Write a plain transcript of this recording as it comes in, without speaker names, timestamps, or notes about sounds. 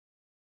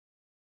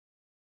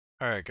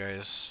Alright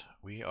guys,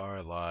 we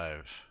are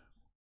live.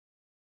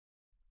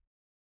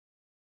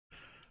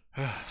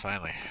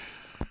 Finally.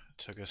 It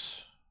took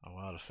us a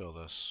while to fill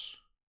this.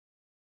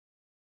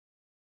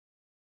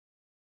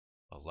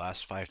 The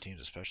last 5 teams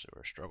especially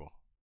were a struggle.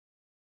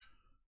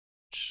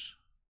 Which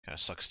kind of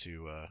sucks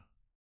to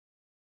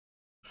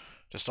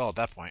just all at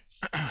that point.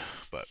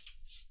 But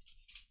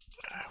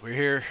we're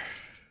here.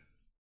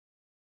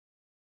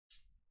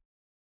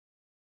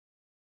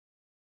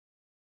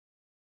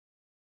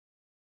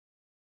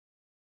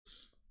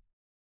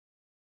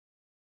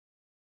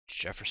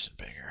 Jefferson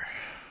banger.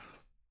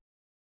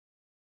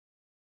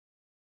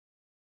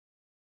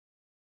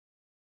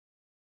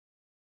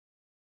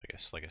 I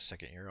guess like a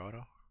second year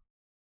auto.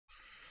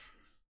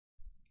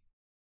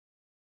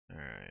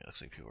 Alright,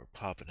 looks like people are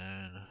popping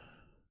in.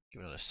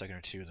 Give it another second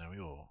or two and then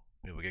we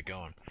will get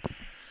going.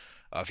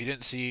 If you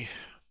didn't see,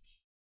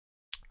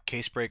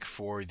 case break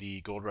for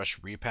the Gold Rush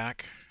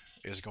repack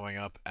is going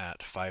up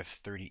at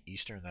 5:30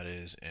 Eastern. That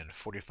is in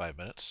 45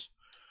 minutes.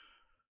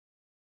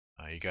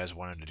 You guys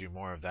wanted to do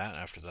more of that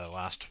after the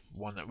last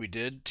one that we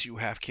did, 2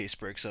 half case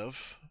breaks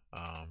of.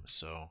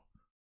 So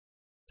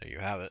there you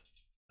have it.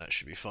 That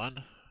should be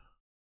fun.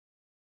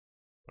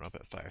 Went up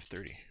at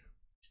 5:30.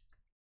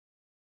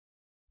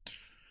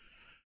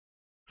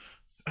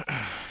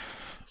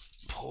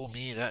 Pull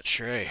me that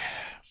tray.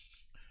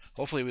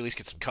 Hopefully we at least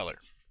get some color.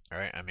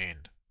 Alright, I mean,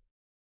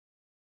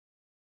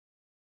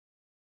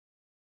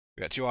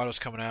 we got 2 autos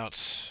coming out.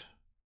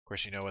 Of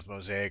course, you know, with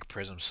Mosaic,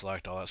 Prism,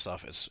 Select, all that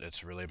stuff,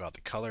 it's really about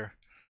the color.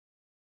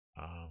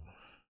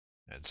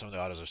 And some of the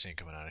autos I've seen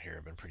coming out of here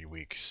have been pretty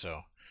weak, so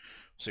we'll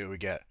see what we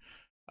get.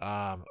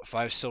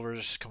 5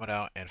 silvers coming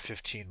out and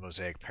 15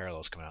 Mosaic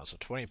parallels coming out, so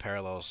 20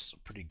 parallels,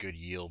 pretty good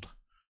yield.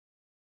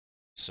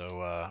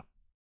 So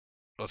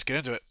let's get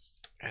into it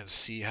and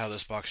see how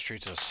this box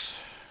treats us.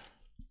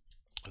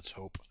 Let's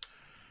hope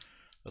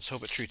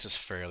it treats us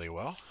fairly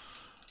well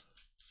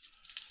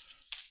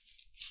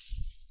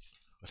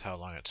with how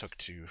long it took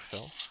to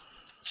fill.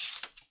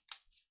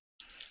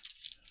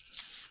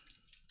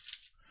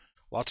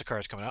 Lots of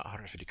cards coming out,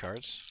 150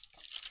 cards.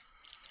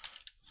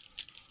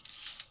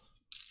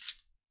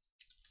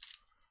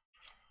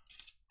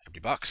 Empty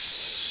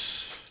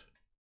box.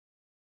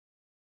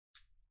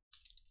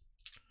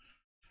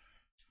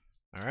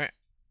 Alright.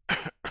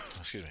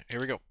 Excuse me. Here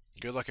we go.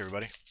 Good luck,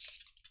 everybody.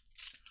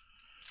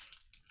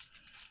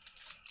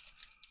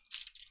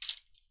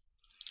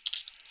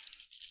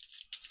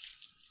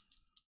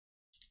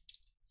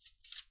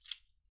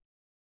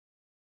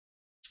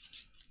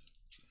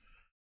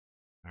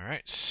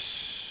 Alright.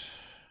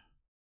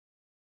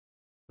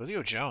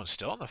 Julio Jones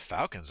still on the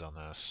Falcons on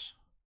this.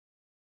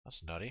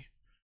 That's nutty.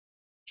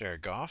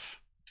 Jared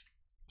Goff.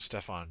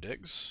 Stephon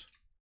Diggs.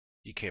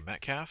 DK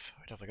Metcalf.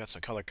 We definitely got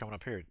some color coming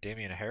up here.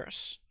 Damian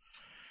Harris.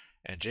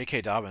 And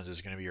J.K. Dobbins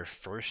is going to be your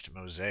first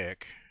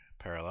Mosaic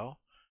parallel.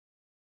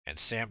 And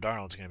Sam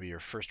Darnold is going to be your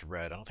first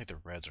red. I don't think the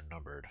reds are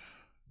numbered.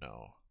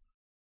 No.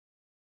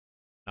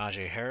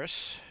 Najee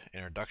Harris.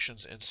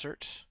 Introductions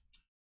insert.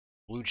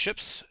 Blue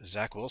chips.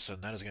 Zach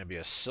Wilson. That is going to be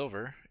a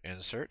silver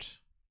insert.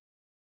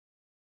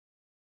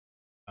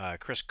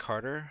 Chris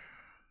Carter.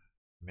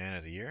 Man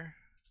of the Year.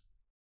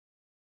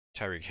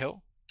 Tyreek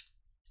Hill.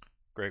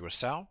 Greg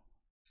Wassow.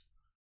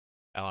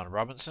 Allen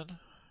Robinson.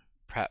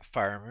 Pat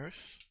Freiermuth.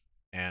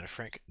 And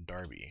Frank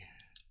Darby.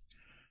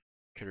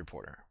 Kid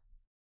Reporter.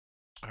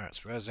 Alright,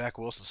 so we got Zach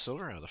Wilson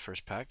silver out of the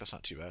first pack. That's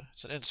not too bad.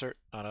 It's an insert,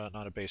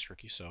 not a base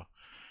rookie, so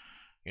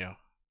you know,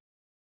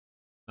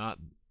 not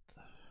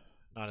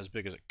as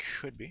big as it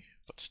could be,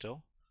 but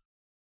still.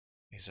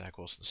 A Zach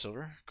Wilson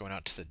silver going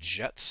out to the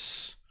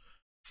Jets.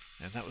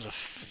 And that was a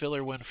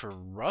filler win for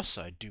Russ,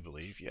 I do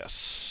believe.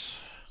 Yes.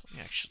 Let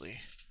me actually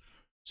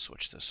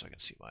switch this so I can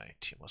see my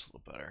team list a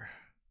little better.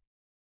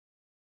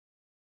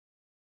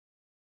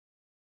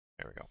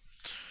 There we go.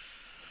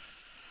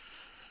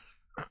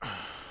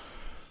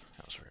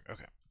 That was weird.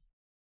 Okay.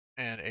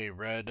 And a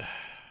red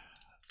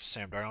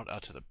Sam Darnold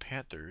out to the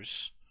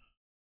Panthers.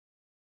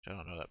 I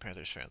don't know that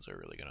Panthers fans are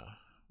really going to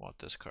want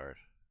this card.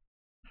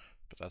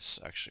 But that's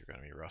actually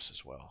going to be Russ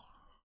as well.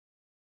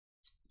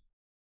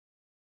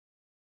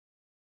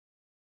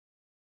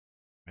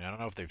 I mean, I don't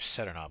know if they've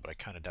said or not, but I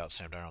kind of doubt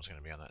Sam Darnold's going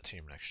to be on that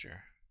team next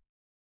year.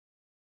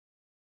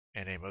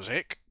 And a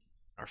Mosaic.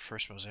 Our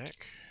first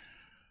Mosaic.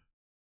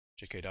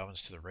 J.K.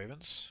 Dobbins to the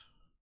Ravens.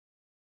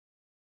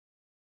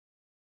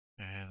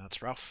 And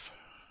that's Ralph.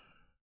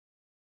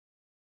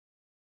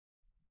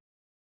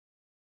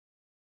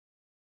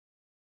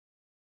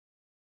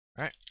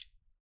 Alright.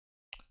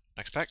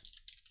 Next pack.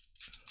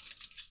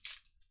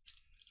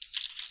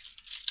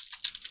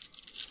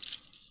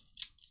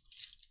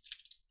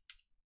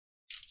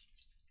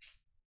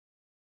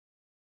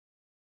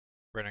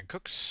 Brandon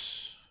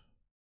Cooks.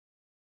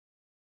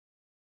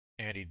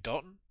 Andy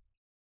Dalton.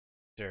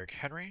 Derrick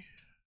Henry.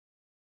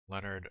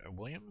 Leonard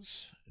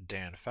Williams.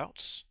 Dan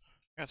Fouts.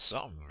 Got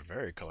something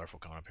very colorful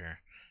coming up here.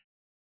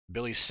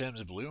 Billy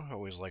Sims blue.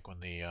 Always like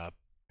when the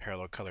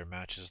parallel color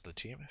matches the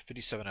team.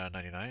 57 out of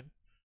 99.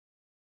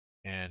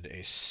 And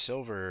a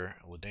silver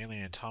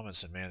LaDainian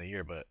Tomlinson Man of the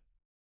Year, but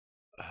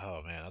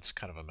oh man, that's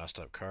kind of a messed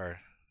up card. I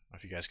don't know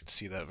if you guys can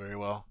see that very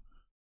well.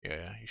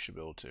 Yeah, you should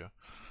be able to.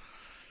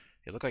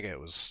 It looked like it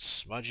was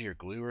smudgy or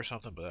glue or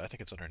something, but I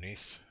think it's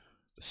underneath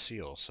the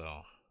seal,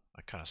 so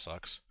that kind of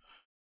sucks.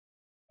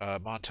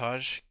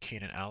 Montage,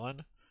 Keenan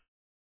Allen,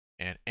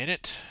 and in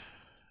it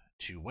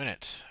to win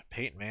it,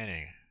 Peyton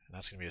Manning, and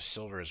that's going to be a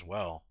silver as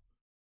well.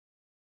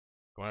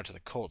 Going out to the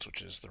Colts,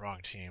 which is the wrong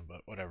team,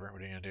 but whatever.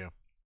 What are you going to do?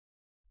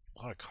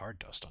 A lot of card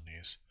dust on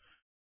these.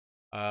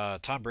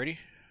 Tom Brady,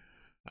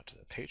 out to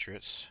the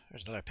Patriots.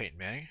 There's another Peyton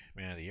Manning,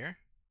 Man of the Year.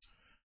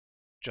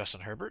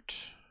 Justin Herbert,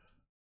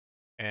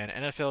 and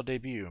NFL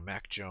debut,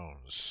 Mac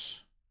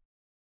Jones.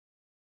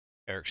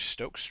 Eric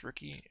Stokes,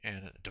 rookie,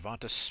 and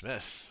Devonta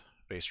Smith,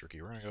 base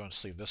rookie. We're going to go and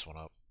sleeve this one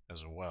up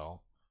as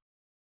well.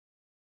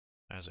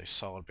 As a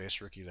solid base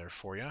rookie there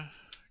for you.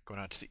 Going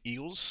out to the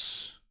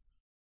Eagles.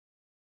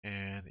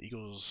 And the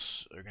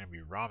Eagles are going to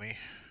be Rami.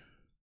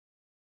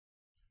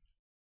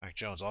 Mac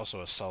Jones,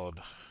 also a solid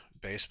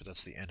base, but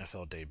that's the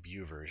NFL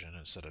debut version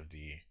instead of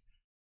the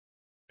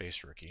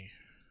base rookie.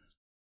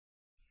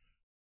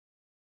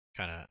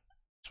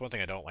 It's one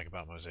thing I don't like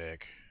about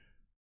Mosaic.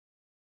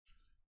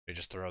 They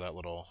just throw that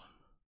little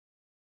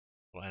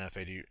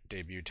NFL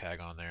debut tag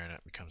on there and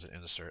it becomes an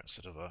insert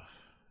instead of a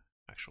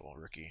actual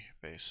rookie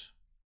base.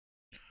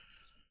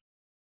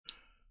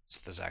 It's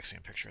the exact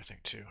same picture, I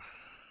think, too.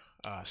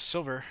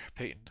 Silver,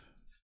 Peyton.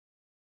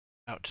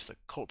 Out to the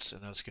Colts,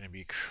 and that's going to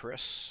be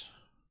Chris.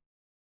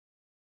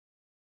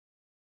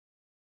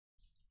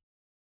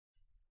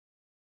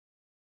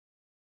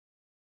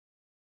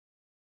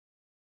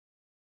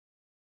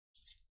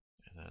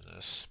 And then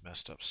this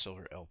messed up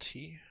silver LT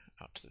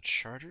out to the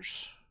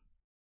Chargers.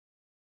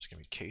 It's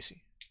going to be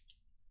Casey.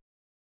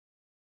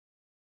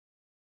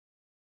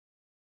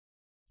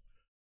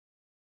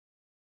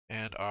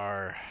 And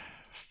our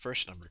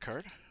first numbered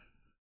card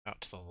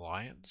out to the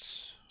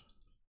Lions.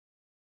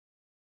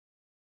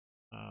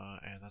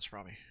 And that's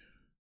Rami.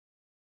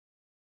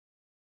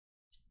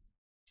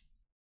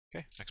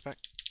 Okay, next pack.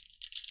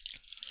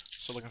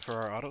 So looking for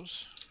our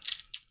autos.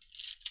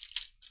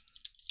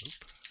 Oop.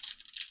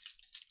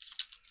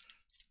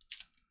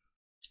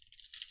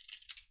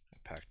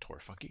 That pack tore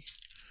funky.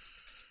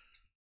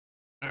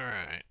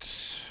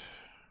 Alright.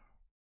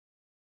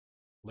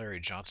 Larry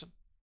Johnson.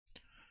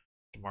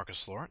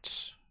 DeMarcus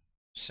Lawrence.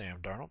 Sam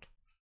Darnold.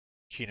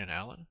 Keenan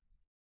Allen.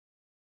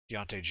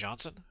 Deontay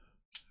Johnson.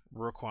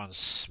 Roquan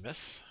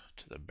Smith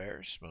to the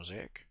Bears,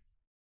 Mosaic.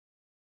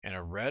 And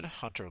a red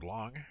Hunter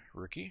Long,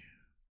 rookie.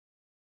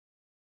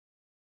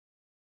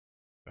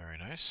 Very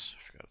nice.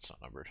 I forgot it's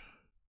not numbered.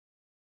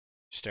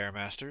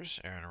 Stairmasters,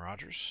 Aaron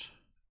Rodgers.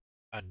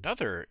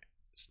 Another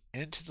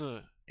in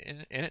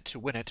it to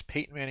win it,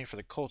 Peyton Manning for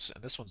the Colts,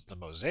 and this one's the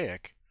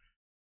Mosaic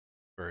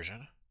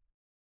version.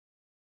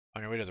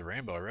 On your way to the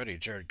rainbow already,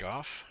 Jared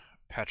Goff,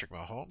 Patrick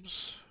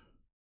Mahomes,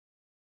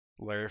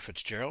 Larry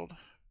Fitzgerald,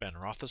 Ben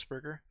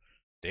Roethlisberger,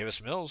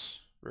 Davis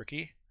Mills,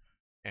 rookie,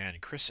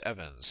 and Chris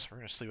Evans. We're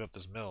going to sleeve up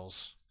this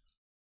Mills.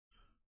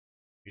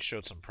 He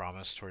showed some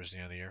promise towards the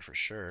end of the year for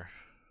sure.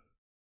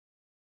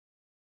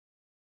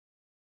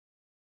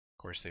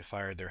 Of course, they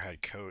fired their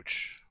head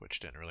coach, which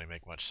didn't really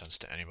make much sense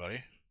to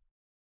anybody.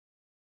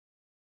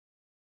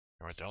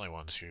 They weren't the only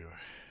ones who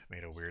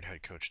made a weird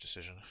head coach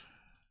decision.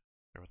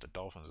 They're with the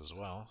Dolphins as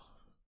well.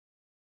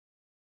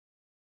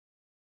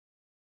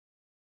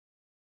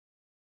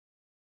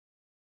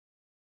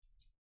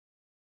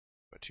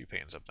 Got two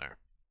Paytons up there.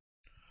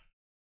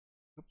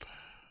 Oop.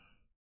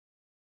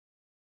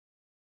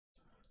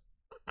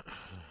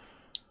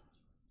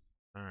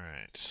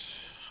 Alright.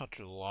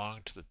 Hunter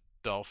Long to the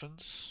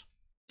Dolphins.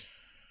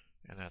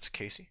 And that's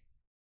Casey.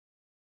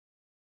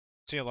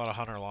 See a lot of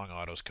Hunter Long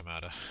autos come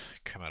out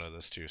of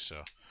this too,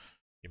 so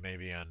you may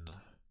be in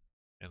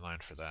line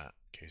for that,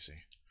 Casey.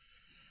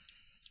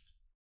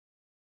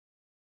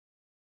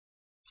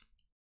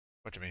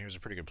 Which, I mean, he was a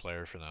pretty good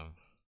player for them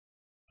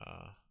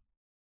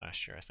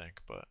last year, I think,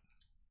 but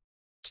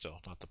still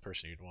not the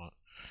person you'd want.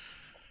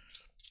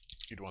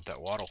 You'd want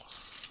that Waddle.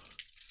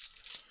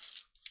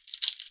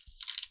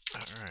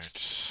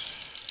 Alright.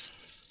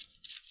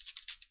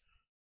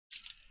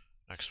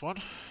 Next one.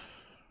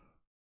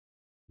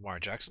 Lamar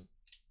Jackson.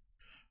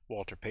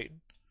 Walter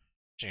Payton.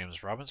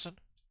 James Robinson.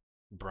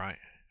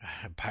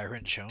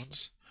 Byron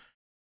Jones.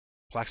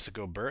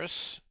 Plaxico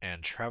Burress.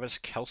 And Travis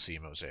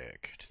Kelce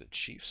Mosaic to the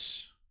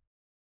Chiefs.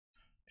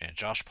 And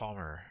Josh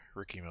Palmer,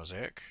 rookie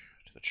Mosaic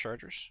to the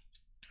Chargers.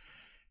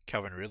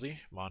 Calvin Ridley,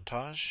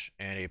 montage.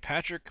 And a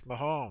Patrick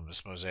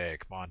Mahomes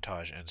Mosaic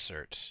montage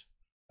insert.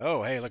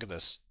 Oh, hey, look at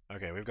this.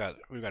 Okay, we've got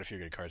a few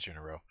good cards here in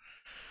a row.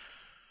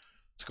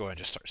 Let's go ahead and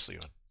just start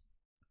sleeving.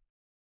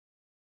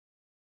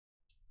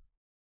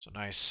 So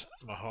nice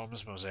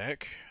Mahomes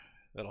Mosaic.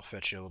 That'll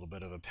fetch you a little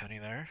bit of a penny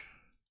there.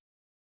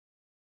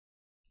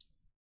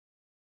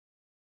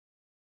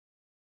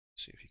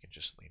 Let's see if you can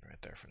just lean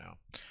right there for now.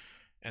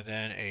 And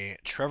then a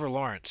Trevor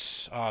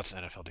Lawrence. Oh, it's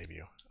an NFL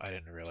debut. I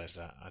didn't realize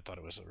that. I thought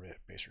it was a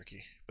base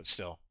rookie, but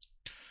still.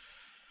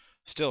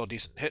 Still a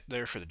decent hit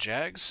there for the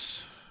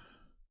Jags.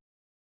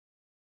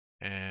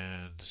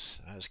 And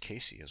that is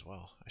Casey as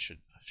well. I should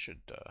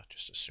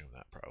just assume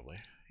that probably.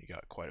 He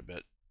got quite a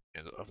bit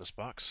of this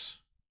box.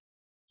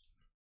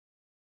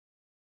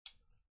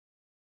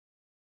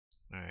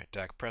 Alright,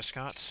 Dak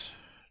Prescott,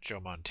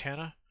 Joe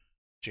Montana,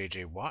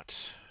 J.J.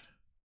 Watt,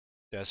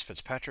 Des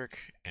Fitzpatrick,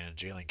 and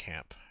Jalen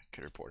Camp,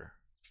 Kid Reporter.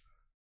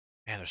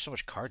 Man, there's so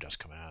much card dust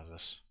coming out of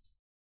this.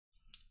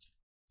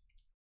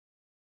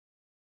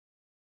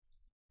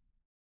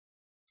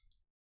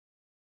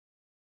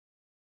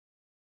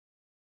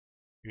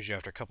 Usually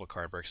after a couple of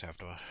card breaks I have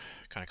to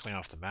kind of clean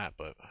off the mat,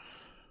 but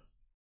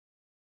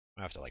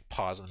I have to like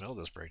pause in the middle of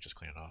this break, just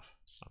clean it off.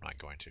 I'm not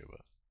going to, but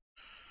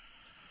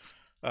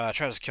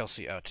Travis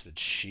Kelce out to the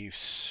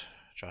Chiefs.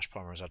 Josh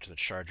Palmer's out to the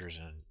Chargers,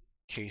 and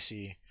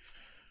Casey,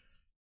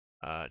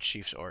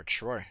 Chiefs or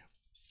Troy.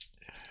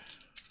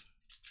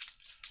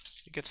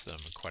 He gets them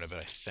quite a bit,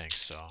 I think,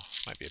 so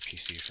might be a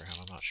PC for him.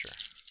 I'm not sure.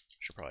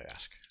 Should probably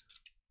ask.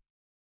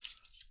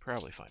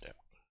 Probably find out.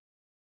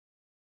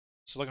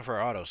 So looking for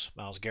our autos: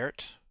 Myles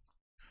Garrett,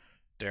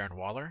 Darren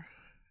Waller,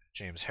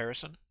 James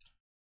Harrison,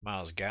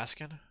 Myles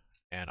Gaskin,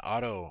 and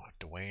auto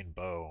Dwayne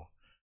Bowe.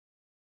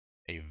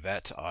 A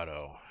vet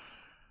auto.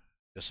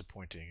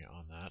 Disappointing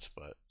on that,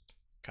 but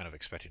kind of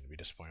expecting to be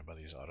disappointed by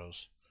these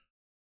autos.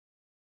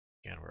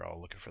 Again, we're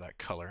all looking for that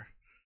color.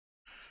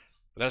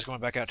 But that's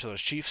going back out to those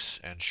Chiefs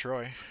and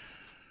Troy.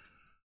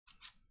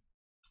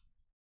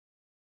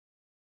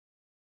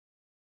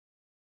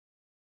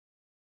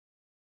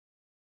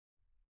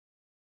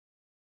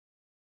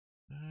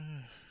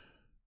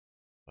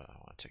 What I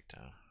want to take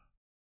down.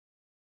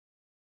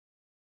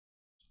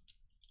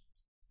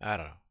 I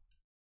don't know.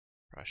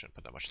 Probably shouldn't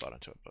put that much thought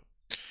into it, but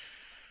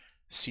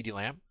CeeDee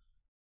Lamb,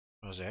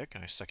 Mosaic,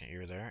 nice second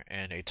year there,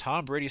 and a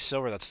Tom Brady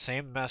silver that's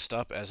same messed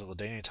up as a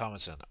LaDainian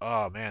Tomlinson.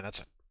 Oh man,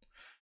 that's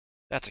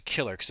a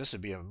killer because this would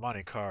be a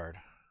money card.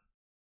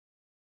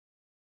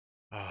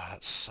 Oh,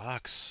 that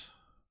sucks.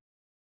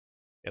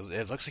 It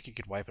looks like you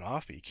could wipe it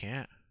off, but you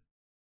can't.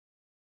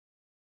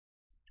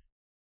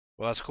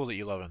 Well, that's cool that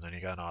you love him. Then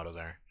you got an auto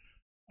there.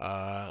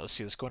 Let's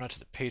see. Let's go on to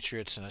the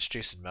Patriots, and that's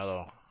Jason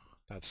Mello.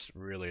 That's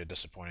really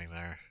disappointing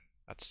there.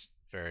 That's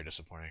very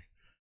disappointing.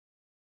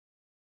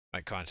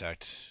 Might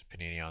contact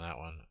Panini on that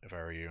one if I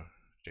were you,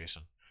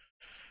 Jason.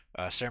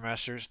 Sarah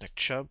Masters, Nick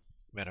Chubb,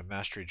 Man of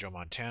Mastery, Joe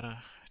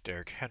Montana,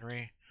 Derrick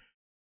Henry,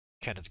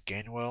 Kenneth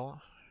Gainwell,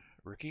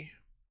 rookie,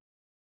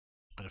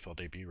 NFL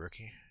debut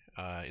rookie,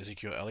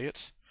 Ezekiel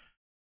Elliott,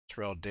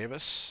 Terrell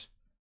Davis,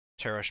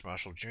 Terrace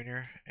Marshall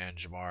Jr., and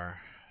Jamar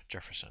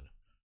Jefferson.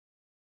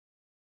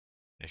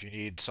 If you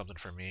need something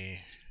from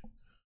me,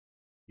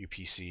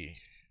 UPC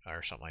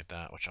or something like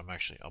that, which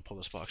I'll pull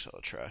this box out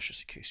of the trash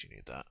just in case you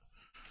need that.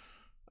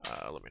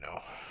 Let me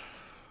know.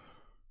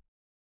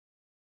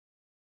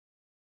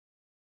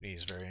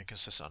 He's very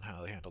inconsistent on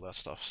how they handle that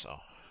stuff, so.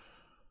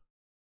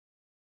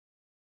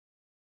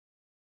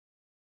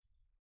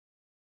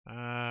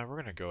 We're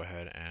gonna go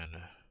ahead and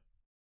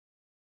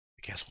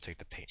I guess we'll take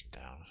the painting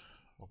down.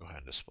 We'll go ahead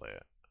and display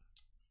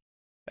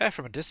it.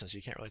 From a distance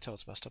you can't really tell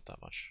it's messed up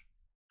that much.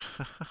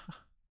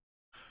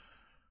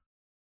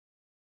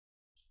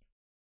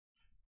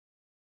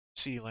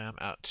 CeeDee Lamb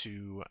out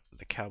to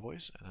the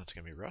Cowboys, and that's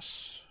gonna be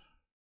Russ.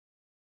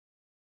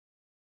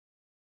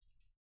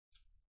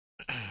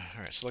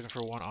 Alright, so looking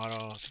for one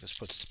auto. I think this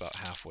puts us about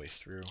halfway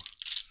through.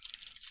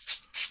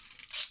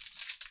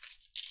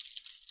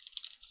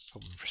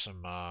 Hoping for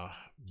some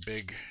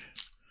big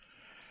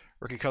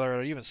rookie color,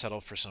 or even settle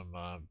for some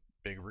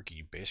big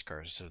rookie base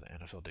cards to the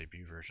NFL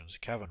debut versions.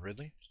 Calvin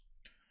Ridley,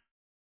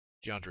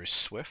 DeAndre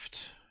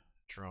Swift,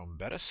 Jerome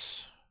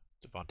Bettis,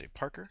 Devontae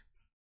Parker,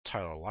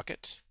 Tyler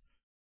Lockett,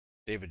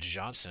 David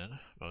Johnson,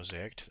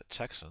 Mosaic to the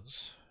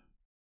Texans,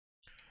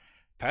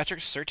 Patrick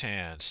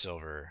Surtain,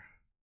 silver,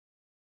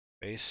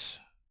 base,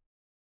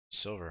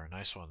 silver,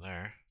 nice one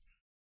there.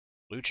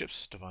 Blue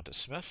chips, Devonta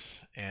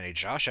Smith, and a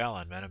Josh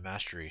Allen, Men of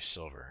Mastery,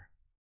 silver.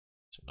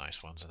 Some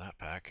nice ones in that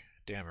pack.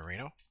 Dan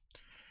Marino,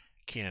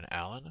 Keenan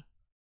Allen,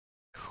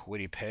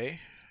 Kwity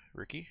Paye,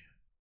 rookie,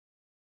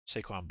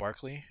 Saquon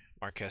Barkley,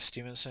 Marquez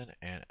Stevenson,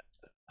 and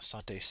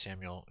Asante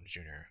Samuel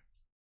Jr.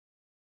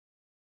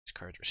 These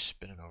cards are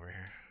spinning over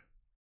here.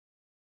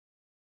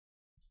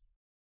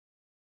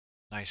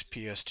 Nice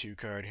PS2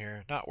 card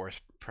here. Not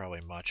worth probably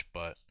much,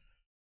 but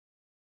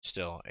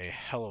still a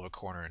hell of a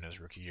corner in his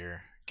rookie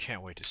year.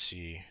 Can't wait to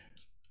see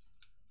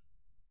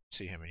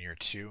him in year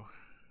 2.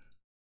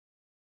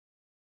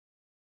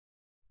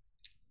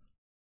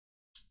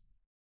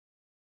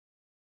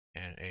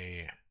 And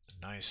a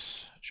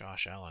nice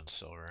Josh Allen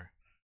silver,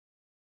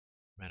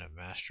 Men of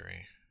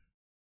Mastery.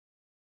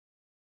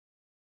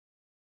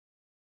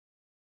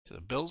 To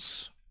the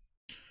Bills,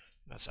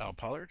 that's Al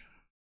Pollard.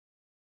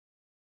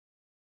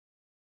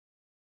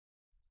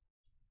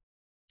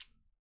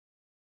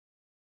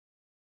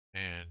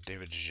 And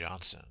David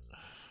Johnson,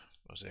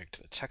 Mosaic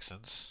to the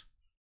Texans.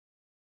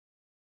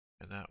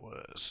 And that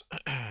was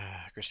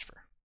Christopher.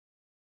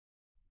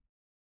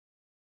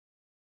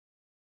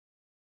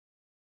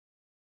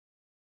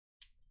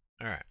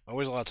 Alright,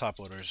 always a lot of top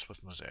loaders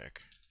with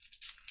Mosaic.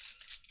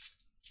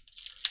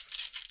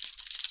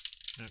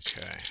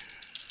 Okay.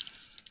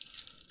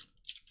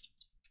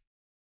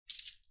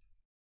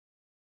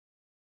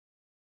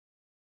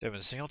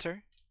 Devin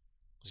Singletary,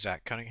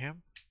 Zach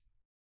Cunningham,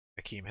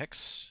 Akeem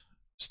Hicks,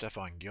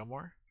 Stephon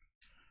Gilmore,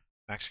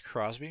 Max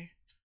Crosby,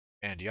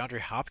 and DeAndre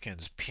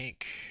Hopkins,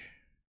 pink.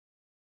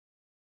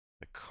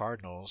 The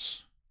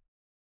Cardinals,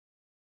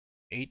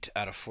 8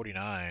 out of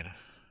 49.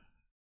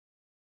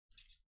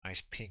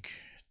 Nice pink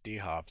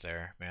D-Hop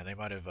there. Man, they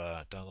might have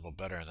done a little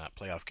better in that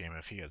playoff game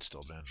if he had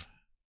still been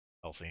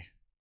healthy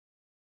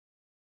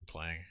and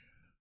playing.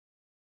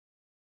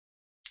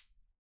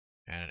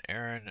 And an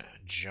Aaron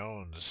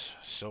Jones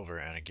silver,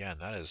 and again,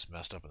 that is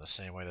messed up in the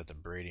same way that the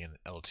Brady and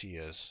LT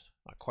is.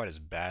 Not quite as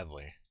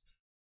badly,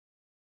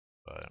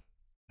 but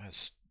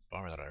that's a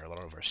bummer that a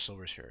lot of our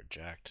silvers here are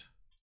jacked.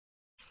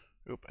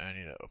 Oop, I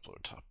need to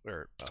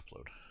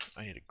upload.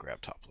 I need to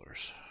grab top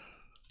loaders.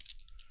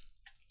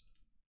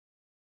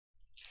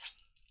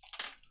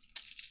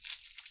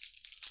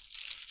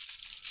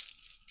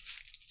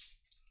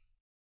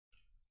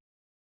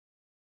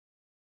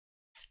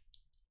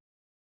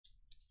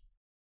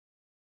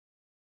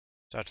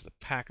 It's out to the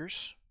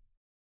Packers.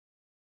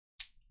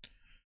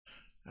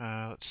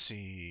 Let's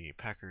see.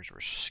 Packers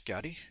were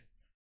Scotty.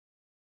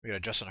 We got a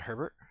Justin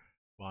Herbert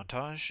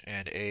montage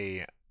and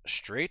a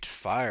straight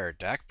fire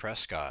Dak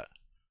Prescott.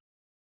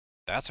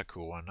 That's a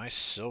cool one. Nice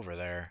silver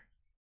there.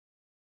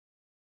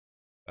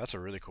 That's a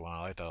really cool one.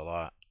 I like that a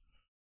lot.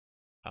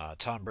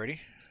 Tom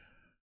Brady,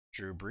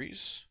 Drew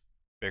Brees,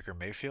 Baker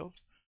Mayfield,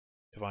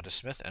 Devonta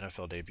Smith,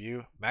 NFL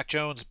debut. Mac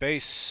Jones,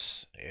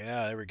 base.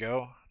 Yeah, there we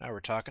go. Now we're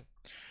talking.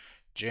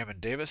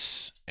 Jamin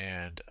Davis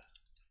and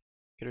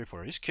Kid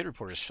Reporter. These Kid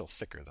Reporters feel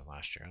thicker than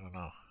last year. I don't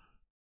know.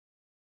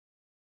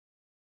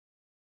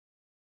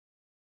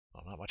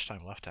 Well, not much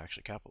time left to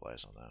actually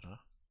capitalize on that, huh?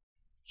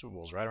 Super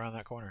Bowl's right around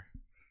that corner.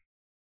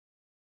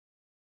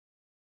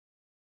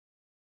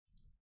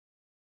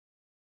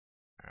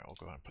 Alright, we'll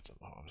go ahead and put the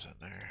Mahomes in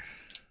there.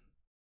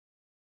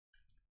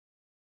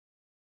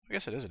 I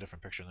guess it is a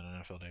different picture than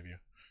an NFL debut.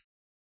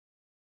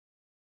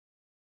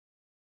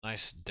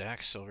 Nice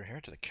Dak silver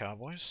here to the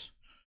Cowboys,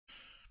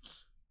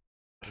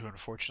 who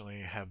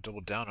unfortunately have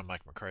doubled down on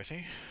Mike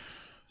McCarthy.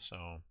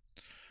 So,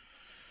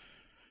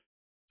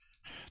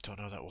 don't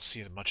know that we'll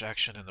see much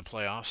action in the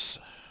playoffs.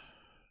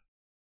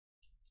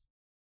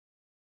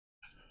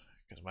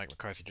 Because Mike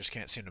McCarthy just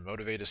can't seem to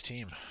motivate his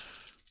team.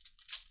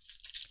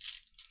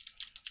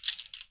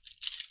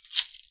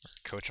 Or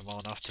coach them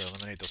well enough to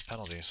eliminate those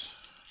penalties.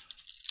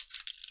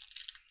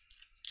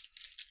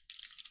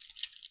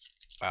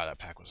 Wow, that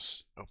pack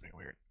was opening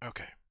weird.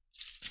 Okay.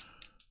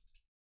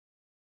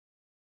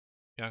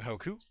 Young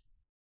Hoku.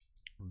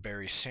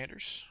 Barry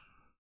Sanders.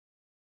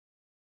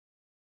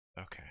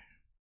 Okay.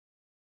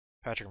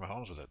 Patrick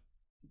Mahomes with a,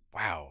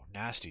 wow,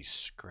 nasty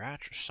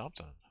scratch or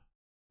something.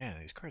 Man,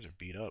 these cards are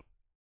beat up.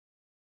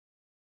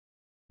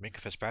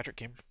 Minka Fitzpatrick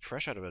came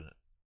fresh out of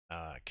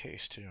a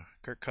case, too.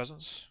 Kirk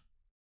Cousins.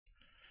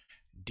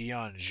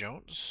 Deion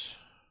Jones.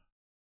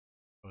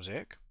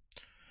 Mosaic.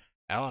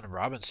 Allen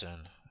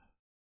Robinson.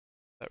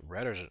 That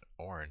red or is it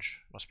orange?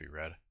 Must be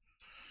red.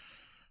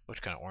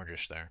 Looked kind of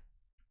orangish there.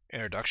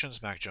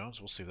 Introductions, Mac Jones.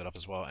 We'll see that up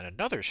as well. And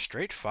another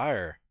straight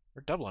fire.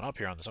 We're doubling up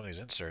here on some of these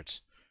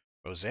inserts.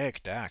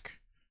 Mosaic Dak.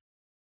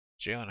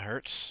 Jalen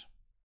Hurts.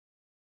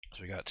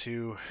 So we got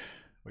two.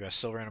 We got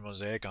silver and a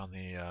mosaic on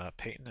the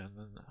Peyton and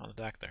then on the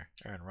Dak there.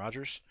 Aaron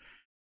Rodgers.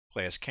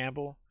 Calais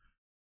Campbell.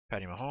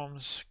 Patty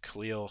Mahomes.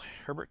 Khalil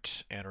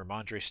Herbert. And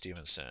Ramondre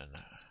Stevenson.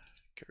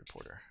 Kid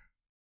Reporter.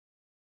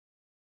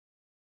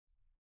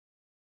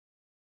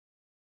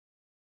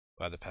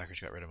 Glad the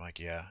Packers got rid of Mike.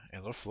 Yeah.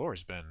 And LaFleur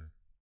has been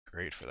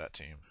great for that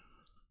team.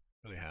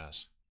 Really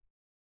has.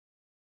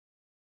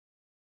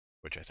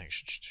 Which I think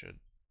should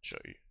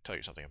tell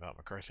you something about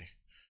McCarthy.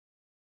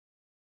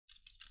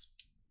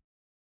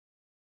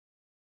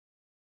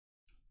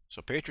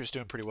 So Patriots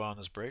doing pretty well on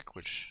this break,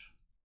 which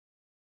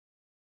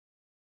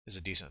is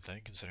a decent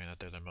thing considering that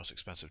they're their most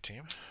expensive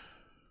team.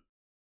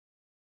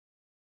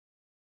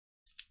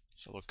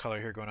 So a little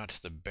color here going out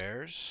to the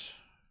Bears.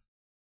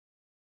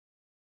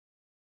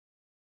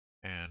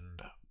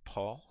 And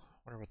Paul.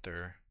 I wonder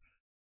what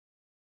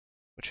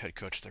which head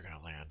coach they're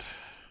gonna land.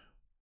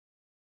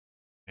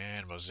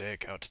 And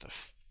Mosaic out to the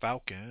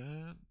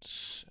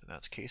Falcons. And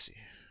that's Casey.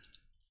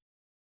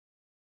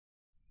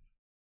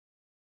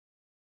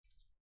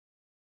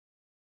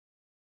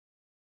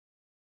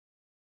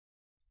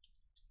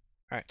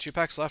 Alright, 2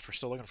 packs left. We're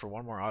still looking for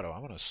one more auto.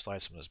 I'm going to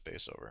slide some of this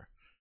base over.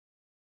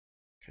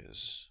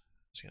 Because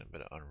it's getting a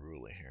bit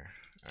unruly here.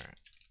 Alright.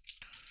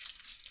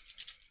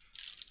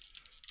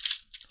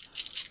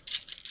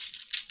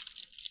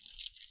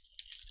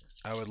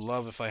 I would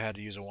love if I had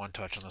to use a one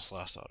touch on this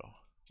last auto.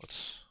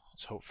 Let's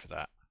hope for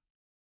that.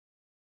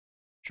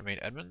 Jermaine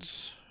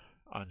Edmonds,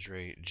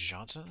 Andre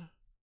Johnson,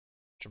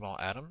 Jamal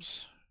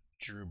Adams,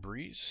 Drew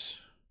Brees,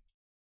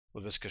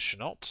 Laviska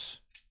Shenault,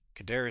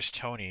 Kadarius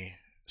Toney,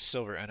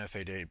 silver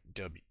NFA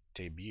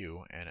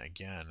debut, and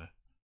again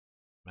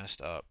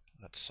Messed up.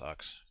 That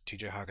sucks.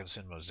 TJ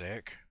Hawkinson,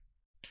 Mosaic.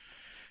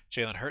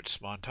 Jalen Hurts,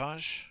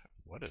 montage.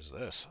 What is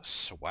this?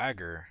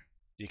 Swagger.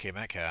 DK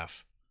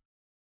Metcalf.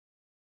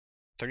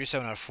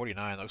 37 out of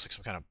 49. That looks like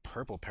some kind of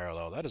purple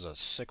parallel. That is a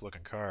sick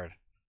looking card.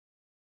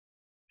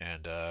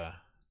 And,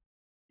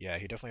 yeah,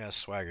 he definitely has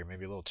swagger.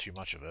 Maybe a little too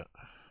much of it.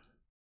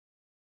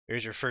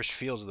 Here's your first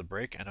Fields of the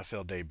Break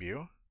NFL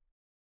debut.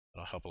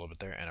 That'll help a little bit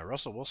there. And a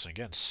Russell Wilson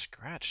again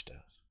scratched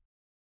it.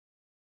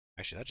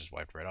 Actually, that just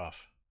wiped right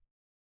off.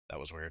 That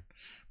was weird.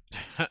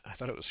 I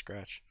thought it was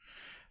scratch.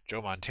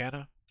 Joe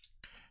Montana,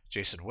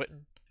 Jason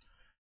Witten,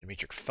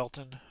 Demetric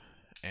Felton,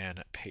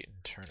 and Peyton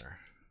Turner.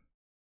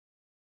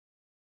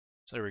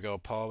 So there we go,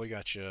 Paul. We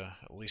got you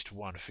at least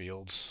one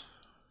Fields.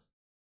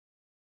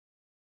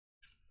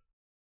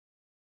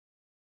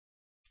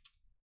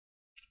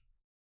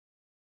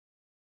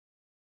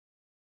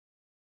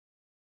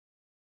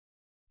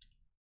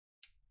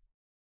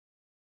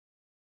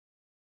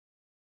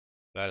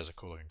 That is a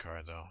cool looking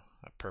card, though.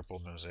 That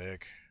purple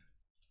mosaic.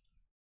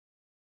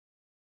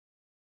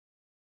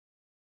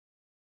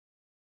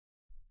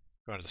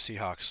 Going to the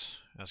Seahawks.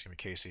 That's going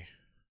to be Casey.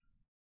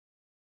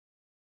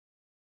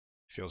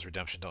 Fields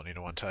Redemption don't need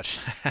a one touch.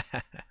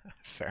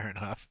 Fair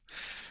enough.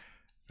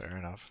 Fair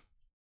enough.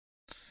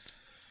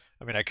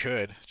 I mean, I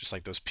could. Just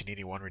like those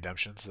Panini 1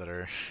 redemptions that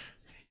are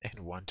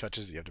in one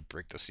touches you have to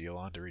break the seal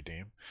on to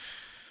redeem.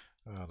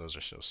 Oh, those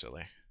are so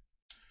silly.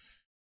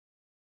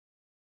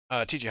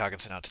 TJ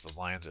Hawkinson out to the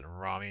Lions and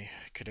Rami.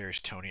 Kadarius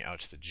Toney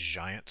out to the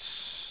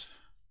Giants.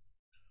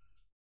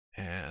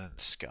 And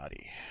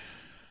Scotty.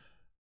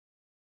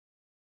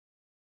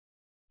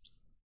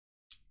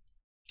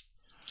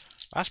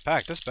 Last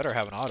pack. This better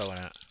have an auto in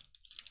it.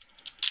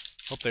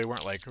 Hope they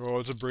weren't like, oh,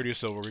 it's a Brady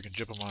silver. We can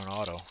jip him on an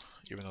auto.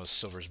 Even though the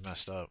silver's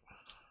messed up.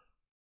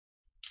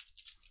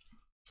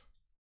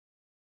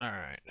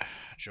 Alright.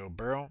 Joe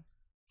Burrow.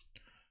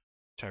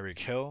 Tyreek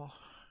Hill.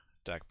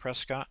 Dak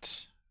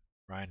Prescott.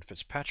 Ryan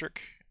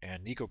Fitzpatrick.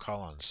 And Nico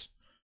Collins.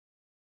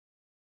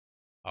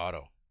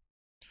 Auto.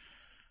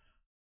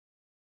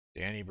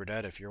 Danny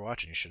Burdett, if you're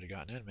watching, you should have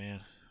gotten in,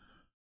 man.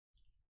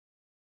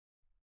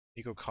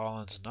 Nico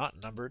Collins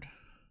not numbered.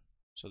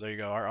 So there you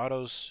go. Our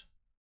autos,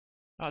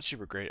 not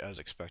super great as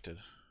expected.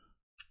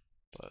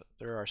 But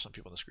there are some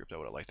people in this group that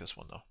would have liked this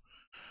one,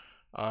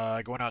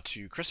 though. Going out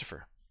to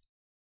Christopher.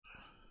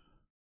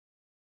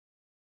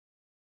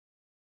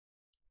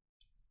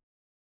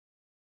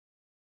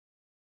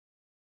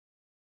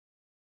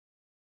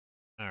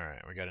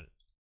 Alright, we got an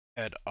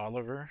Ed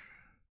Oliver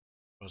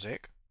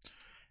Mosaic.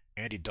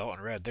 Andy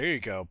Dalton Red. There you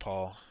go,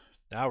 Paul.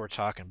 Now we're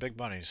talking big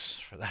bunnies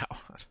for that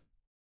one.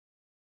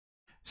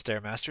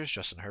 Stairmasters,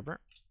 Justin Herbert.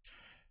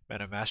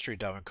 Man of Mastery,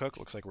 Dalvin Cook.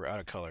 Looks like we're out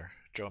of color.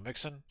 Joe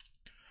Mixon.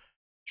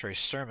 Trey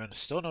Sermon.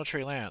 Still no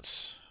Trey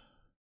Lance.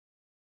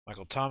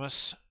 Michael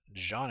Thomas.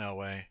 John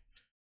Elway.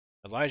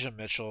 Elijah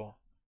Mitchell.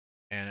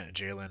 And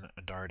Jalen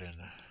Darden.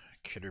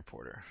 Kid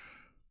Reporter.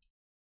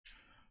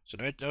 So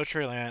no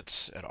Trey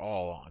Lance at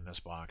all in this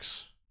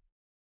box.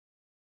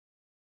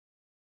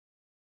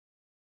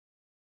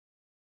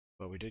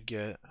 But we did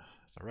get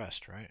the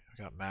rest, right?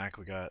 We got Mac,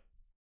 we got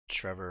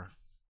Trevor,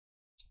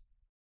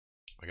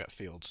 we got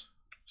Fields.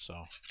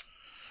 So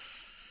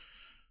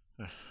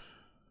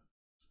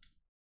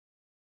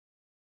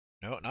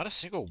no, not a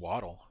single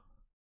Waddle.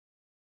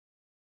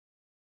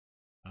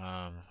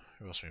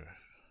 Who else are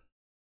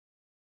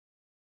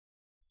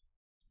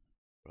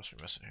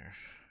we missing here?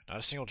 Not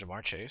a single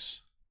Jamar Chase.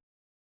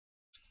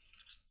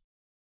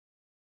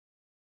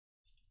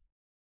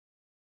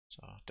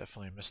 So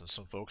definitely missing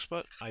some folks,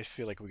 but I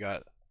feel like we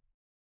got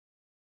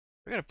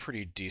a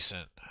pretty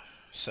decent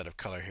set of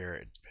color here.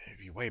 It'd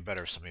be way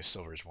better if some of these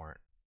silvers weren't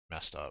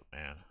messed up,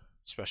 man.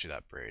 Especially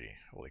that Brady.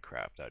 Holy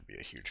crap, that'd be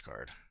a huge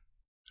card.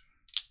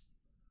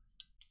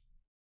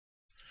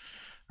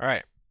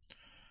 Alright.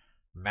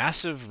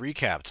 Massive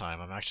recap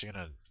time. I'm actually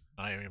gonna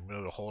not even be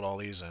able to hold all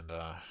these in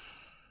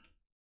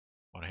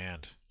one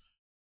hand.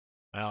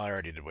 Well, I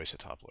already did waste a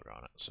top loader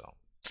on it, so.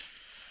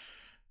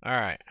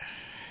 Alright.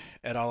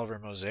 Ed Oliver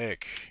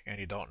Mosaic,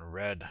 Andy Dalton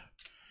Red,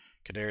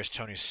 Kadarius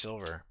Toney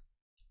Silver,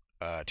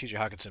 TJ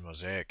Hawkinson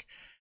Mosaic,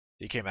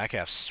 DK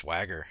Metcalf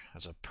Swagger.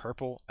 That's a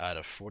purple out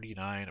of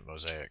 49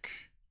 Mosaic.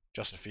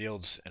 Justin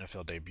Fields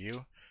NFL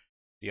debut.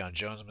 Deion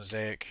Jones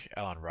Mosaic,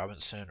 Allen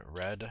Robinson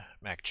Red,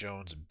 Mac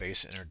Jones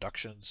Base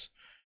Introductions,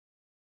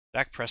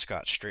 Dak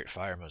Prescott Straight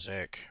Fire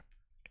Mosaic,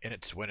 In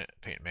It to Win It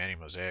Peyton Manning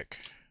Mosaic,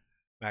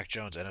 Mac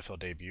Jones NFL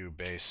debut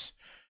base,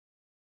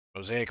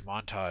 Mosaic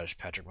Montage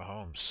Patrick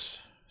Mahomes,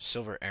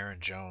 Silver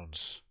Aaron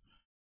Jones,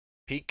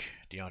 Peak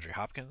DeAndre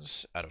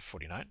Hopkins out of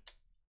 49,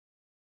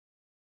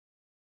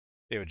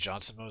 David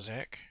Johnson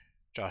Mosaic,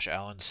 Josh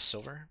Allen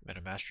Silver, Men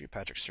of Mastery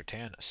Patrick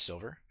Surtain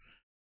Silver,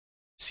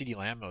 CeeDee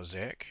Lamb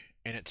Mosaic,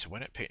 In It to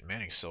Win It Peyton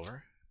Manning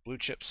Silver, Blue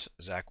Chips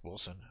Zach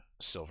Wilson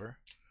Silver,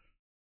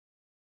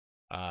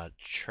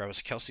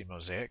 Travis Kelce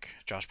Mosaic,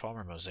 Josh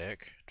Palmer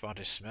Mosaic,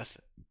 Devontae Smith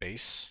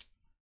Base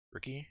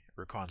Rookie,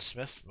 Raquan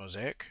Smith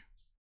Mosaic,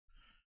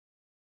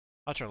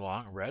 Hunter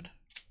Long Red,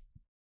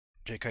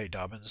 J.K.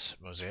 Dobbins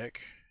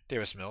Mosaic,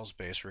 Davis Mills,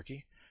 base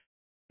rookie.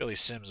 Billy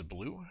Sims,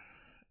 blue,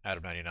 out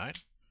of 99.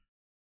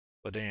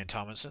 LaDainian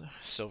Tomlinson,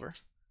 silver.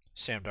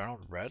 Sam Darnold,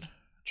 red.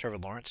 Trevor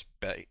Lawrence,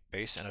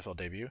 base NFL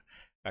debut.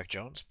 Mac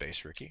Jones,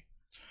 base rookie.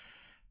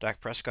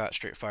 Dak Prescott,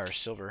 straight fire,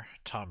 silver.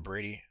 Tom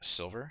Brady,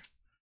 silver.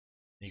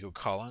 Nico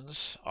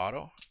Collins,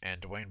 auto. And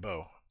Dwayne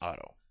Bowe,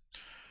 auto.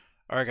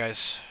 Alright,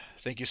 guys.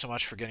 Thank you so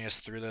much for getting us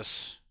through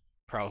this.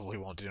 Probably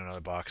won't do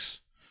another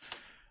box.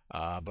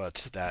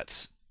 But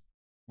that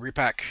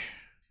repack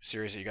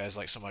series that you guys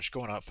like so much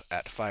going up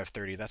at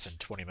 5:30. That's in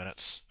 20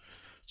 minutes.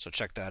 So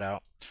check that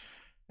out.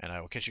 And I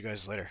will catch you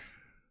guys later.